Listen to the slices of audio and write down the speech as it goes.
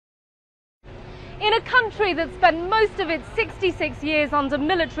In a country that spent most of its 66 years under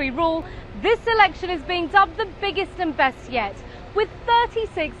military rule, this election is being dubbed the biggest and best yet. With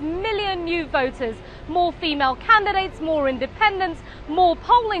 36 million new voters, more female candidates, more independents, more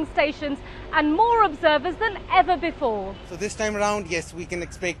polling stations and more observers than ever before. So this time around, yes, we can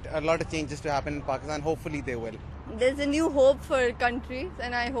expect a lot of changes to happen in Pakistan. Hopefully they will. There's a new hope for countries,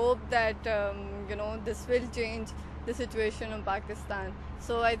 and I hope that this will change the situation in Pakistan.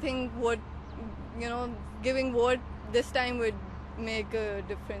 So I think giving vote this time would make a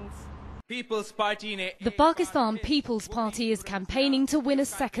difference. The Pakistan People's Party is campaigning to win a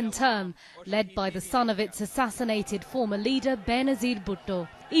second term, led by the son of its assassinated former leader Benazir Bhutto.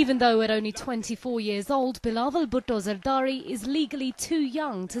 Even though at only 24 years old, Bilawal Bhutto Zardari is legally too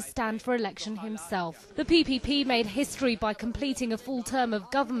young to stand for election himself. The PPP made history by completing a full term of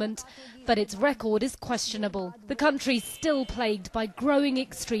government, but its record is questionable. The country is still plagued by growing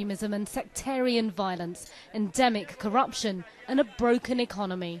extremism and sectarian violence, endemic corruption and a broken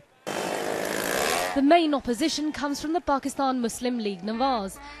economy. The main opposition comes from the Pakistan Muslim League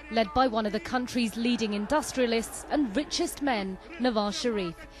Nawaz, led by one of the country's leading industrialists and richest men, Nawaz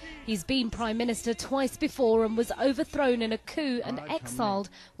Sharif. He's been Prime Minister twice before and was overthrown in a coup and exiled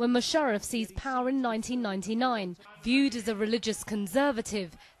when Musharraf seized power in 1999. Viewed as a religious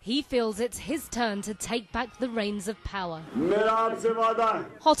conservative, he feels it's his turn to take back the reins of power.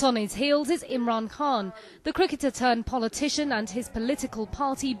 Hot on his heels is Imran Khan. The cricketer turned politician and his political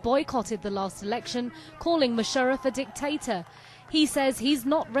party boycotted the last election, calling Musharraf a dictator. He says he's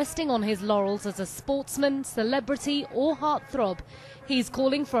not resting on his laurels as a sportsman, celebrity or heartthrob. He's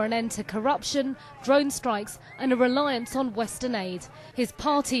calling for an end to corruption, drone strikes and a reliance on Western aid. His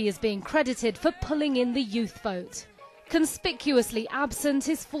party is being credited for pulling in the youth vote. Conspicuously absent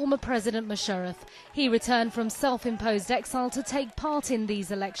is former President Musharraf. He returned from self-imposed exile to take part in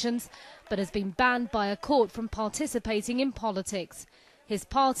these elections, but has been banned by a court from participating in politics. His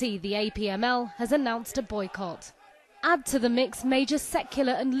party, the APML, has announced a boycott. Add to the mix major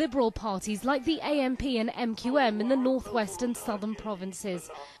secular and liberal parties like the AMP and MQM in the northwest and southern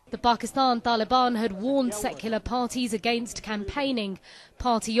provinces. The Pakistan Taliban had warned secular parties against campaigning.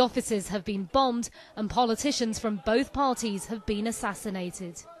 Party offices have been bombed and politicians from both parties have been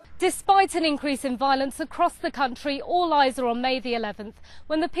assassinated. Despite an increase in violence across the country, all eyes are on May the 11th,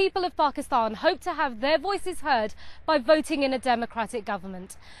 when the people of Pakistan hope to have their voices heard by voting in a democratic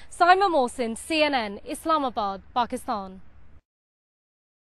government. Saima Mohsin, CNN, Islamabad, Pakistan.